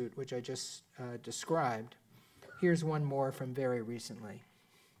strong suit, which I just described. Here's one more from very recently.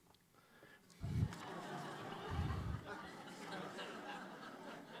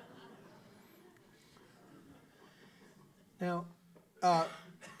 Now,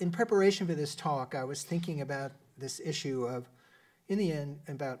 in preparation for this talk, I was thinking about this issue of, in the end,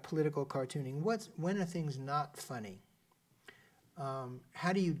 about political cartooning. When are things not funny?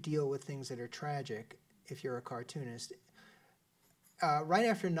 How do you deal with things that are tragic if you're a cartoonist? Right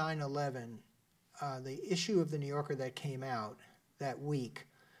after 9/11, the issue of The New Yorker that came out that week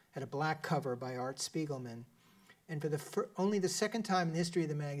had a black cover by Art Spiegelman, and for only the second time in the history of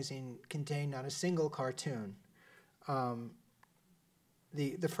the magazine contained not a single cartoon.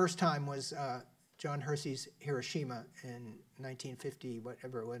 The first time was John Hersey's Hiroshima in 1950,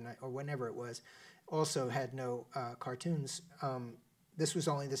 whenever it was, also had no cartoons. This was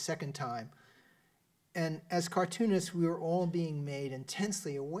only the second time. And as cartoonists, we were all being made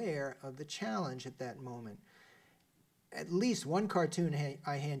intensely aware of the challenge at that moment. At least one cartoon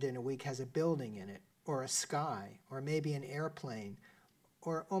I hand in a week has a building in it, or a sky, or maybe an airplane,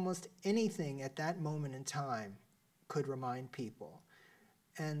 or almost anything at that moment in time could remind people.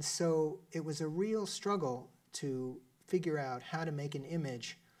 And so it was a real struggle to figure out how to make an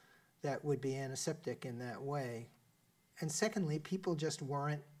image that would be antiseptic in that way. And secondly, people just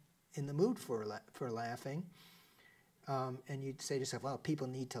weren't in the mood for laughing. And you'd say to yourself, well, people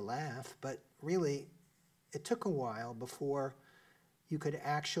need to laugh. But really, it took a while before you could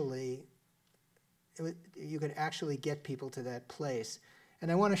actually get people to that place.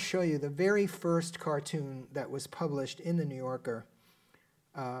 And I want to show you the very first cartoon that was published in The New Yorker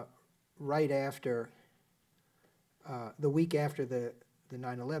right after, the week after the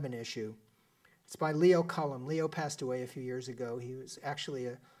 9/11 issue. It's by Leo Cullum. Leo passed away a few years ago. He was actually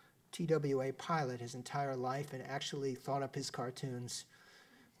a TWA pilot his entire life and actually thought up his cartoons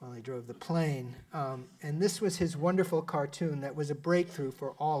while he drove the plane. And this was his wonderful cartoon that was a breakthrough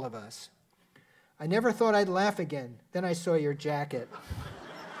for all of us. I never thought I'd laugh again. Then I saw your jacket.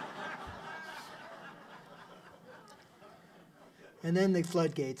 And then the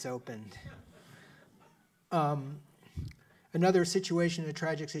floodgates opened. Another situation, a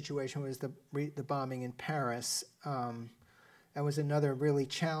tragic situation, was the bombing in Paris. That was another really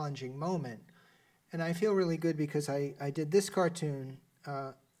challenging moment. And I feel really good because I did this cartoon,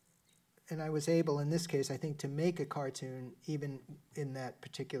 and I was able, in this case, I think, to make a cartoon even in that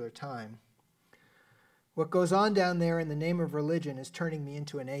particular time. What goes on down there in the name of religion is turning me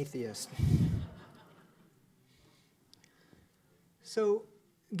into an atheist. So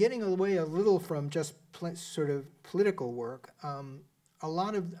getting away a little from just sort of political work,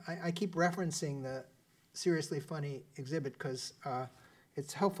 I keep referencing the Seriously Funny exhibit because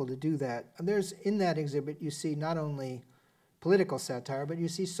it's helpful to do that. And in that exhibit, you see not only political satire, but you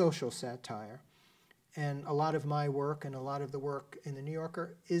see social satire. And a lot of my work and a lot of the work in the New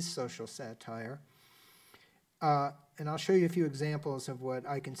Yorker is social satire. And I'll show you a few examples of what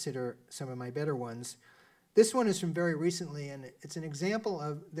I consider some of my better ones. This one is from very recently, and it's an example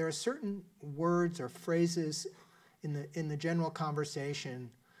of there are certain words or phrases in the general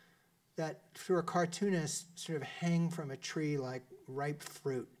conversation that, for a cartoonist, sort of hang from a tree like ripe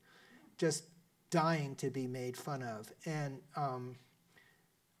fruit, just dying to be made fun of. And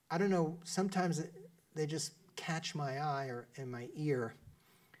I don't know, sometimes they just catch my eye or in my ear.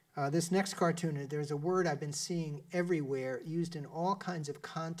 This next cartoon, there's a word I've been seeing everywhere, used in all kinds of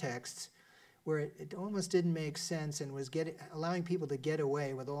contexts, where it almost didn't make sense and was allowing people to get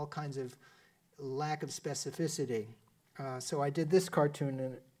away with all kinds of lack of specificity. So I did this cartoon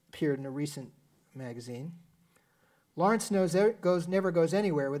and it appeared in a recent magazine. Lawrence never goes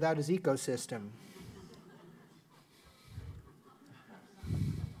anywhere without his ecosystem.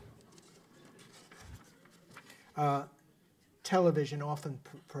 Television often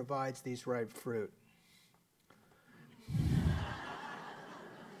provides these ripe fruit.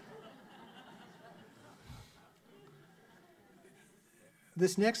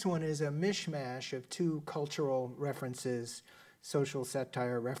 This next one is a mishmash of two cultural references, social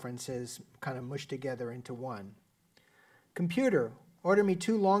satire references, kind of mushed together into one. Computer, order me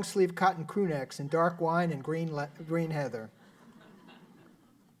 2 long-sleeve cotton crew necks in dark wine and green heather.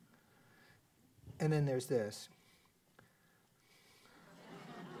 And then there's this.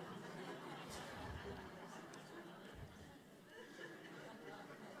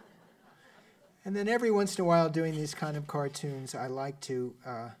 And then every once in a while, doing these kind of cartoons, I like to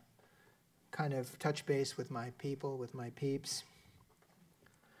kind of touch base with my people, with my peeps.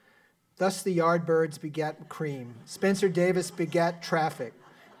 Thus the Yardbirds begat cream. Spencer Davis begat traffic.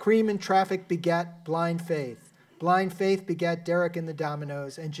 Cream and traffic begat blind faith. Blind faith begat Derek and the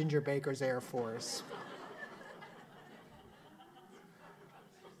Dominoes and Ginger Baker's Air Force.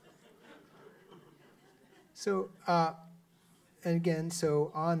 So, and again,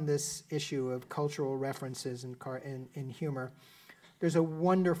 so on this issue of cultural references in humor, there's a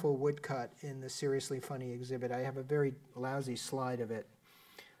wonderful woodcut in the Seriously Funny exhibit. I have a very lousy slide of it.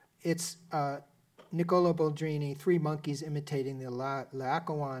 It's Niccolo Boldrini, 3 monkeys imitating the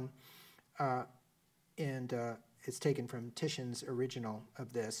Laocoon, and it's taken from Titian's original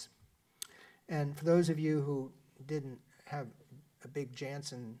of this. And for those of you who didn't have a big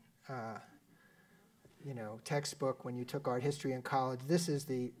Jansen textbook when you took art history in college, this is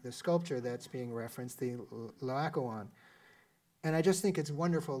the sculpture that's being referenced, the Laocoon. And I just think it's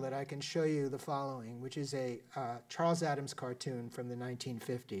wonderful that I can show you the following, which is a Charles Addams cartoon from the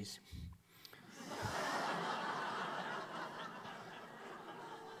 1950s.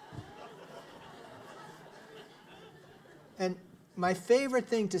 And my favorite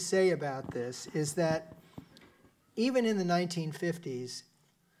thing to say about this is that even in the 1950s,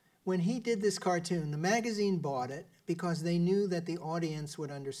 when he did this cartoon, the magazine bought it because they knew that the audience would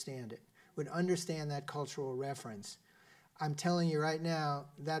understand it, would understand that cultural reference. I'm telling you right now,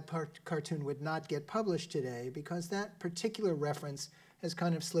 that cartoon would not get published today because that particular reference has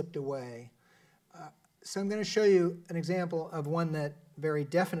kind of slipped away. So I'm going to show you an example of one that very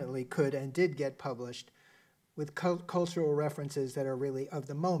definitely could and did get published with cultural references that are really of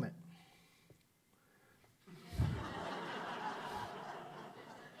the moment.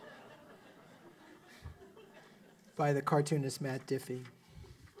 By the cartoonist Matt Diffie.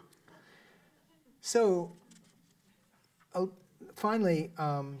 So finally,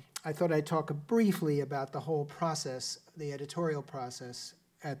 I thought I'd talk briefly about the whole process, the editorial process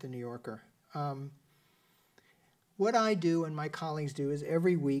at the New Yorker. What I do and my colleagues do is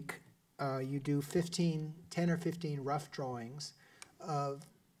every week you do 10 or 15 rough drawings of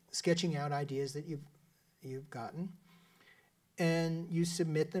sketching out ideas that you've gotten. And you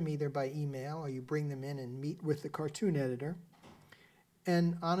submit them either by email or you bring them in and meet with the cartoon editor.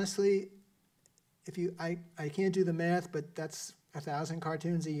 And honestly, I can't do the math, but that's 1,000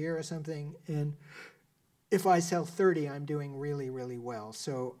 cartoons a year or something. And if I sell 30, I'm doing really, really well.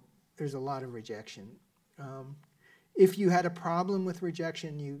 So there's a lot of rejection. If you had a problem with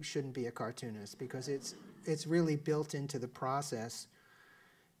rejection, you shouldn't be a cartoonist because it's really built into the process.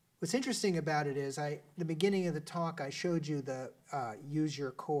 What's interesting about it is, the beginning of the talk, I showed you the use your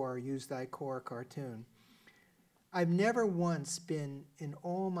core, use thy core cartoon. I've never once been, in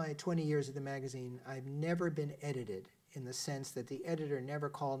all my 20 years at the magazine, I've never been edited in the sense that the editor never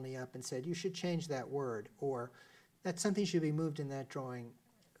called me up and said, you should change that word, or that something should be moved in that drawing.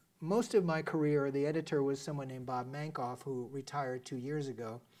 Most of my career, the editor was someone named Bob Mankoff, who retired 2 years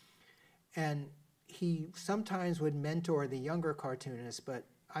ago. And he sometimes would mentor the younger cartoonists, but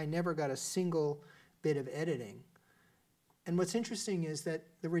I never got a single bit of editing. And what's interesting is that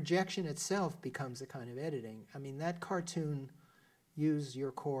the rejection itself becomes a kind of editing. I mean, that cartoon, use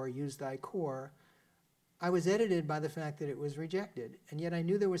your core, use thy core, I was edited by the fact that it was rejected. And yet I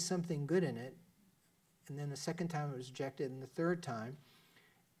knew there was something good in it. And then the second time it was rejected, and the third time.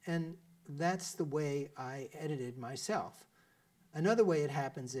 And that's the way I edited myself. Another way it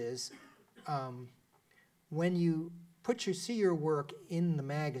happens is when you see your work in the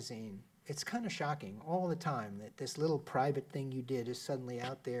magazine, it's kind of shocking all the time that this little private thing you did is suddenly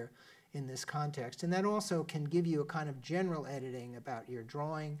out there in this context. And that also can give you a kind of general editing about your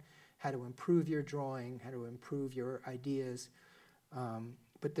drawing, how to improve your drawing, how to improve your ideas.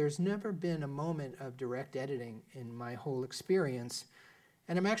 But there's never been a moment of direct editing in my whole experience.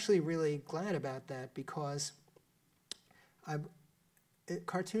 And I'm actually really glad about that, because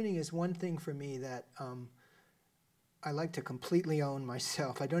cartooning is one thing for me that I like to completely own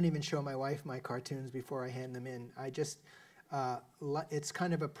myself. I don't even show my wife my cartoons before I hand them in. I just, it's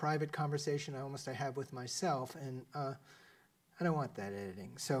kind of a private conversation I have with myself, and I don't want that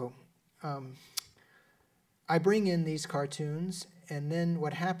editing. So I bring in these cartoons, and then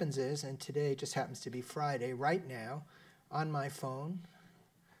what happens is, and today just happens to be Friday, right now, on my phone,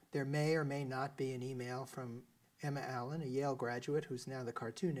 there may or may not be an email from Emma Allen, a Yale graduate who's now the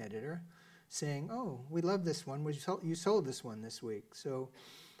cartoon editor, saying, oh, we love this one. You sold this one this week. So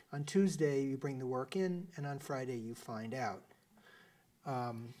on Tuesday, you bring the work in, and on Friday, you find out.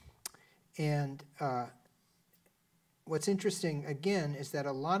 What's interesting, again, is that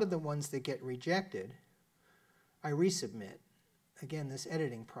a lot of the ones that get rejected, I resubmit. Again, this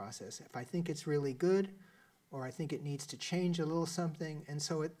editing process. If I think it's really good, or I think it needs to change a little something. And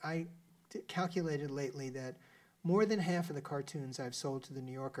so I calculated lately that more than half of the cartoons I've sold to the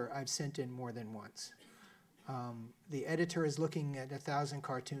New Yorker, I've sent in more than once. The editor is looking at 1,000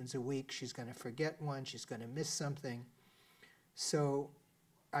 cartoons a week. She's going to forget one. She's going to miss something. So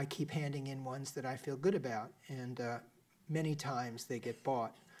I keep handing in ones that I feel good about. And many times they get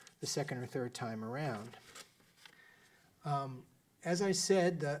bought the second or third time around. As I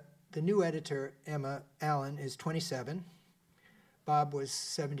said, the new editor, Emma Allen, is 27. Bob was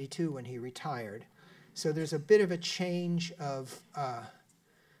 72 when he retired. So there's a bit of a change of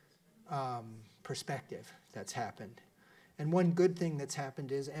perspective that's happened. And one good thing that's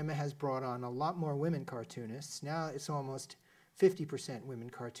happened is Emma has brought on a lot more women cartoonists. Now it's almost 50% women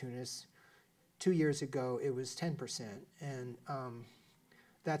cartoonists. 2 years ago, it was 10%. And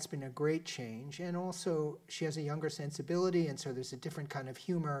that's been a great change. And also, she has a younger sensibility, and so there's a different kind of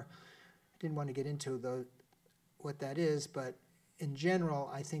humor. I didn't want to get into what that is, but in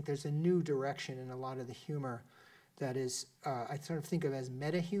general, I think there's a new direction in a lot of the humor that is, I sort of think of as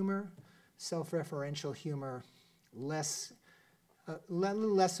meta-humor, self-referential humor, a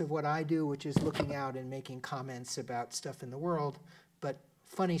little less of what I do, which is looking out and making comments about stuff in the world, but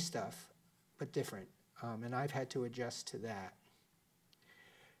funny stuff, but different. And I've had to adjust to that.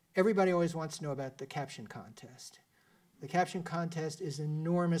 Everybody always wants to know about the caption contest. The caption contest is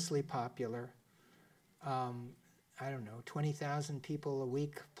enormously popular. I don't know, 20,000 people a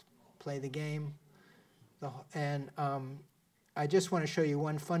week play the game. I just want to show you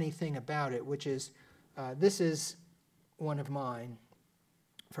one funny thing about it, which is this is one of mine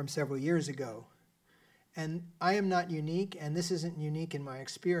from several years ago. And I am not unique, and this isn't unique in my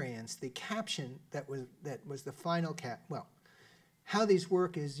experience. The caption that was the final well, how these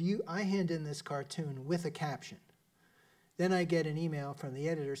work is I hand in this cartoon with a caption. Then I get an email from the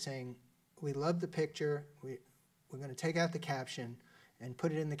editor saying, we love the picture, we're going to take out the caption and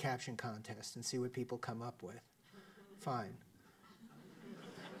put it in the caption contest and see what people come up with. Fine.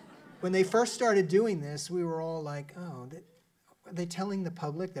 When they first started doing this, we were all like, oh, are they telling the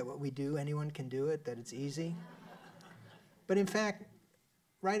public that what we do, anyone can do it, that it's easy? But in fact,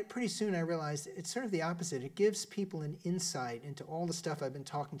 pretty soon I realized it's sort of the opposite. It gives people an insight into all the stuff I've been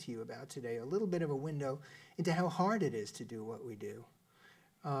talking to you about today, a little bit of a window into how hard it is to do what we do.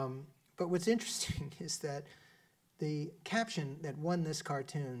 But what's interesting is that the caption that won this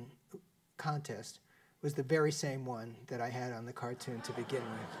cartoon contest was the very same one that I had on the cartoon to begin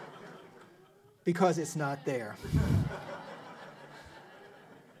with, because it's not there.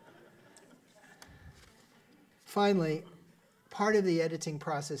 Finally, part of the editing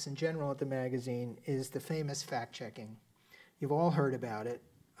process in general at the magazine is the famous fact-checking. You've all heard about it.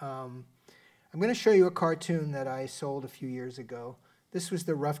 I'm going to show you a cartoon that I sold a few years ago. This was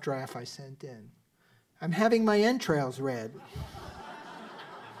the rough draft I sent in. I'm having my entrails read.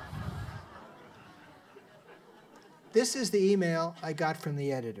 This is the email I got from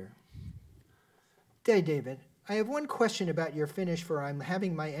the editor. Dear David, I have one question about your finish for I'm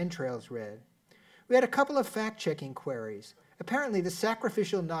having my entrails read. We had a couple of fact-checking queries. Apparently, the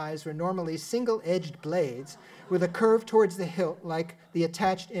sacrificial knives were normally single-edged blades with a curve towards the hilt like the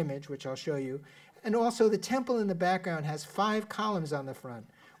attached image, which I'll show you, and also the temple in the background has 5 columns on the front,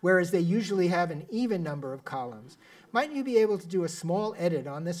 whereas they usually have an even number of columns. Might you be able to do a small edit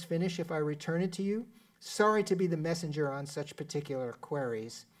on this finish if I return it to you? Sorry to be the messenger on such particular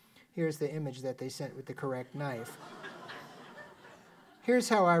queries. Here's the image that they sent with the correct knife. Here's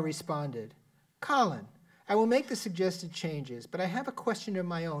how I responded. Colin, I will make the suggested changes, but I have a question of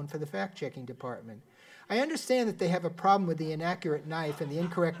my own for the fact-checking department. I understand that they have a problem with the inaccurate knife and the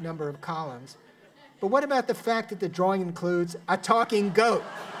incorrect number of columns, but what about the fact that the drawing includes a talking goat?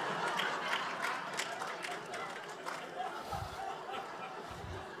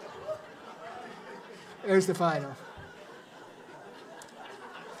 There's the final.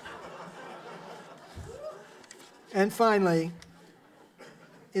 And finally,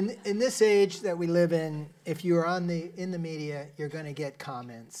 in this age that we live in, if you're in the media, you're going to get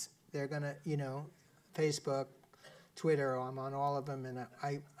comments. They're going to, Facebook, Twitter, I'm on all of them. And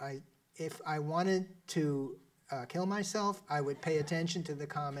if I wanted to kill myself, I would pay attention to the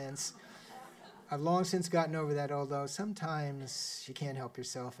comments. I've long since gotten over that, although sometimes you can't help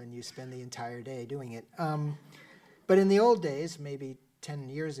yourself and you spend the entire day doing it. But in the old days, maybe 10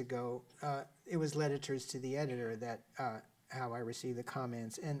 years ago, it was letters to the editor that how I received the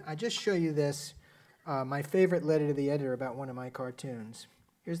comments. And I just show you this, my favorite letter to the editor about one of my cartoons.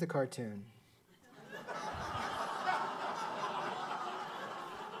 Here's the cartoon.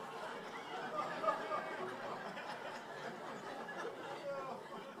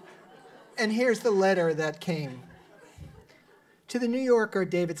 And here's the letter that came. To the New Yorker,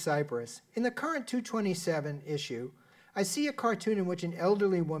 David Sipress. In the current 227 issue, I see a cartoon in which an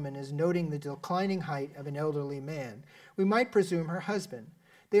elderly woman is noting the declining height of an elderly man. We might presume her husband.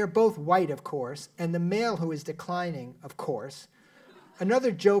 They are both white, of course, and the male who is declining, of course.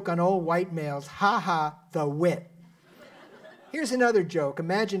 Another joke on old white males, ha ha, the wit. Here's another joke.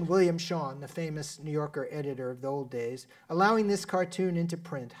 Imagine William Shawn, the famous New Yorker editor of the old days, allowing this cartoon into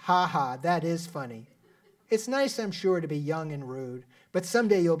print. Ha ha, that is funny. It's nice, I'm sure, to be young and rude, but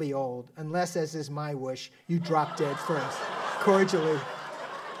someday you'll be old, unless, as is my wish, you drop dead first. Cordially.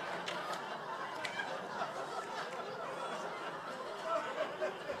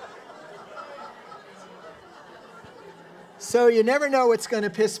 So you never know what's going to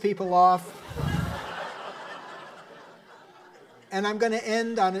piss people off. And I'm going to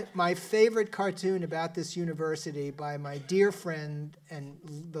end on my favorite cartoon about this university by my dear friend and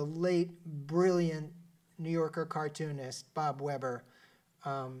the late, brilliant New Yorker cartoonist, Bob Weber.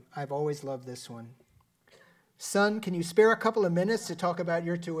 I've always loved this one. Son, can you spare a couple of minutes to talk about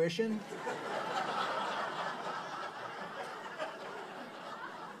your tuition?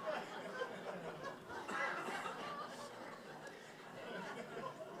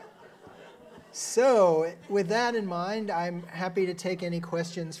 So, with that in mind, I'm happy to take any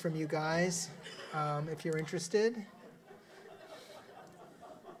questions from you guys, if you're interested.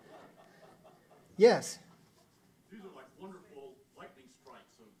 Yes? These are like wonderful lightning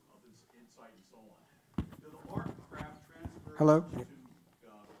strikes of this insight and so on. Do the art and craft transfer Hello? to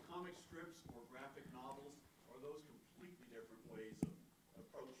comic strips or graphic novels? Or are those completely different ways of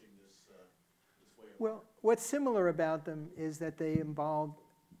approaching this way of Well, what's similar about them is that they involve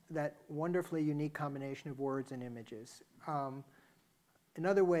that wonderfully unique combination of words and images. In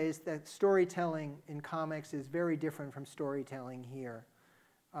other ways, that storytelling in comics is very different from storytelling here.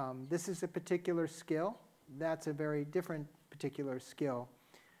 This is a particular skill. That's a very different particular skill.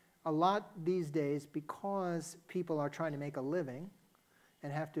 A lot these days, because people are trying to make a living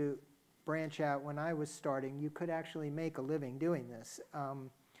and have to branch out, when I was starting, you could actually make a living doing this.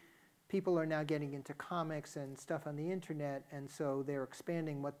 People are now getting into comics and stuff on the internet, and so they're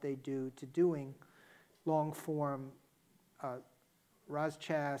expanding what they do to doing long form. Roz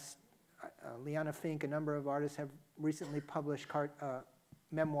Chast, Liana Fink, a number of artists have recently published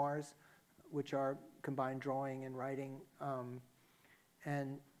memoirs, which are combined drawing and writing.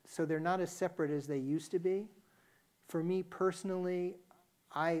 And so they're not as separate as they used to be. For me personally,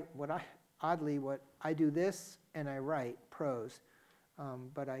 I do this and I write prose.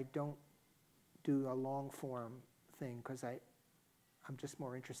 But I don't do a long form thing because I'm just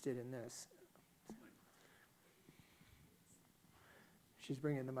more interested in this. She's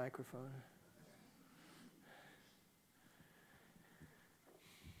bringing the microphone.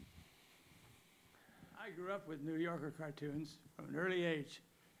 I grew up with New Yorker cartoons from an early age,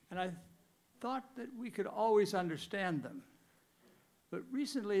 and I thought that we could always understand them. But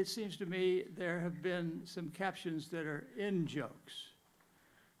recently, it seems to me, there have been some captions that are in jokes.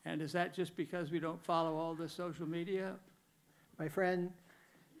 And is that just because we don't follow all the social media? My friend,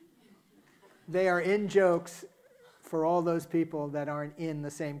 they are in jokes for all those people that aren't in the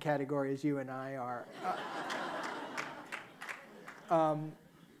same category as you and I are.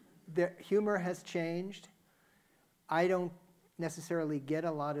 The humor has changed. I don't necessarily get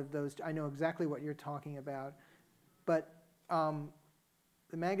a lot of those. I know exactly what you're talking about. But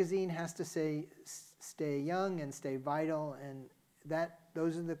the magazine has to stay young and stay vital, and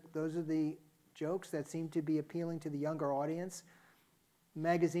those are the jokes that seem to be appealing to the younger audience.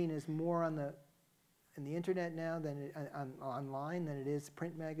 Magazine is more in the internet now than online than it is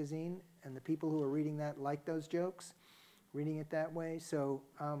print magazine, and the people who are reading that like those jokes, reading it that way. So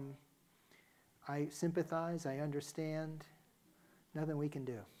I sympathize, I understand. Nothing we can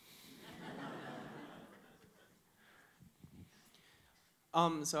do.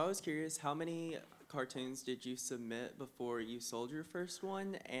 So I was curious, how many cartoons did you submit before you sold your first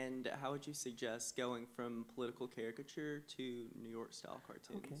one, and how would you suggest going from political caricature to New York style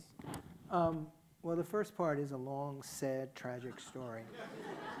cartoons? Okay. Well, the first part is a long, sad, tragic story.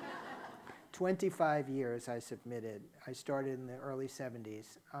 25 years I submitted. I started in the early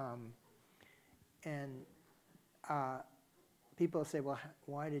 70s. People say, well,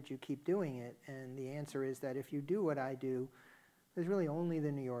 why did you keep doing it? And the answer is that if you do what I do, there's really only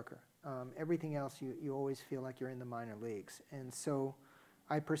the New Yorker. Everything else, you always feel like you're in the minor leagues. And so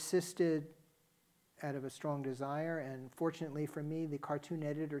I persisted out of a strong desire, and fortunately for me, the cartoon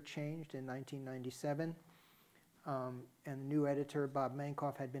editor changed in 1997. And the new editor, Bob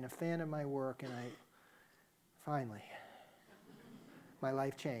Mankoff, had been a fan of my work, and finally, my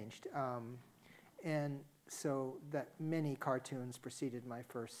life changed. And so that many cartoons preceded my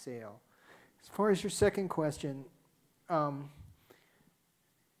first sale. As far as your second question,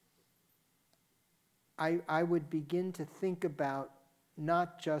 I would begin to think about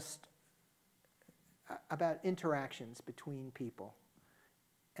not just about interactions between people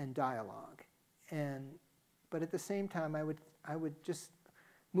and dialogue, but at the same time I would just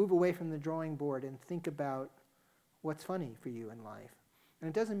move away from the drawing board and think about what's funny for you in life. And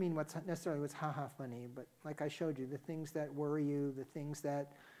it doesn't mean necessarily what's ha-ha funny, but like I showed you, the things that worry you, the things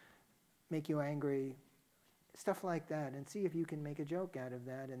that make you angry, stuff like that, and see if you can make a joke out of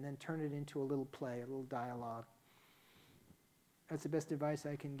that and then turn it into a little play, a little dialogue. That's the best advice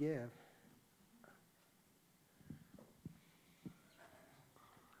I can give.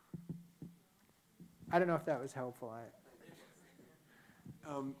 I don't know if that was helpful.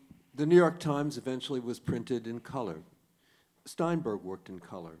 The New York Times eventually was printed in color. Steinberg worked in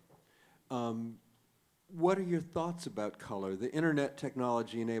color. What are your thoughts about color? The internet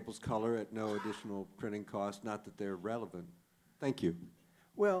technology enables color at no additional printing cost, not that they're relevant. Thank you.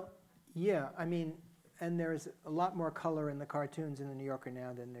 Well, yeah, I mean, and there's a lot more color in the cartoons in the New Yorker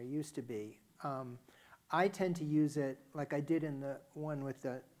now than there used to be. I tend to use it, like I did in the one with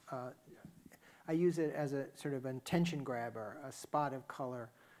the, I use it as a sort of attention grabber, a spot of color.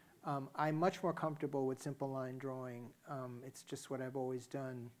 I'm much more comfortable with simple line drawing. It's just what I've always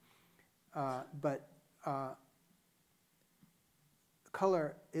done. But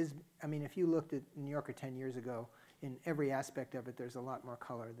color is, I mean, if you looked at New Yorker 10 years ago, in every aspect of it, there's a lot more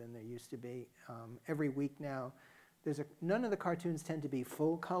color than there used to be. Every week now, none of the cartoons tend to be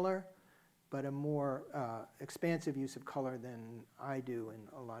full color, but a more expansive use of color than I do in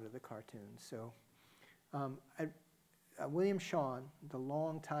a lot of the cartoons. So William Shawn, the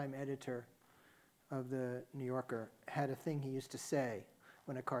longtime editor of the New Yorker, had a thing he used to say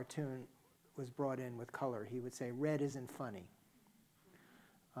when a cartoon was brought in with color. He would say, "Red isn't funny."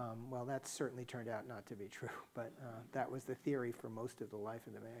 Well, that certainly turned out not to be true, but that was the theory for most of the life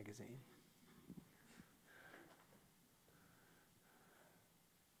of the magazine.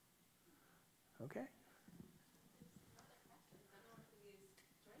 Okay.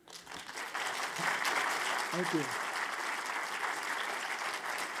 Thank you.